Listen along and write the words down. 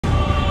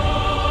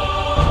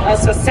A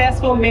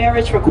successful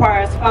marriage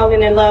requires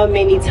falling in love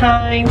many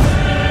times.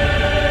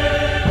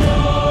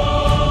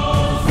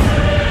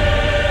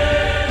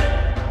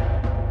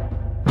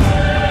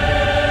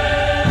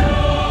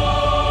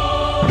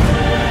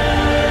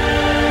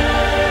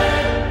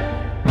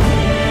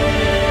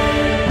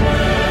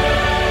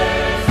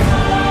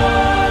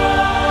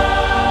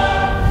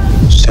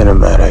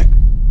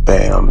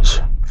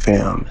 CinematicBams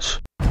films.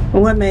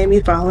 What made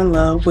me fall in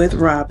love with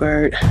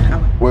Robert?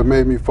 What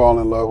made me fall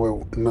in love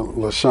with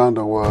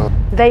LaShonda was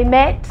they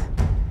met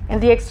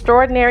and the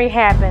extraordinary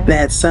happened.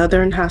 That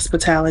Southern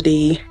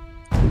hospitality.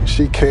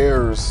 she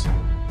cares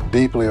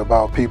deeply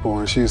about people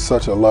and she's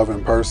such a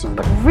loving person.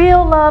 But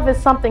real love is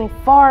something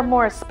far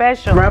more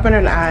special. Robert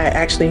and I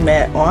actually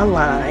met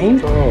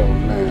online. Oh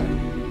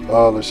man.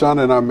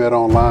 LaShonda and I met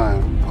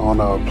online on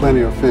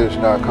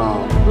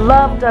plentyoffish.com.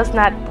 Love does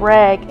not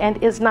brag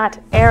and is not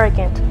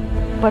arrogant,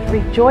 but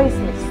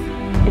rejoices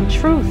in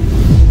truth.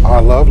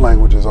 Our love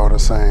languages are the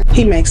same.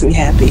 He makes me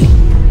happy.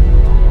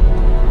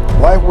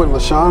 Life with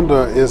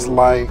LaShonda is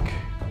like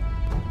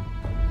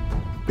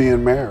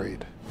being married.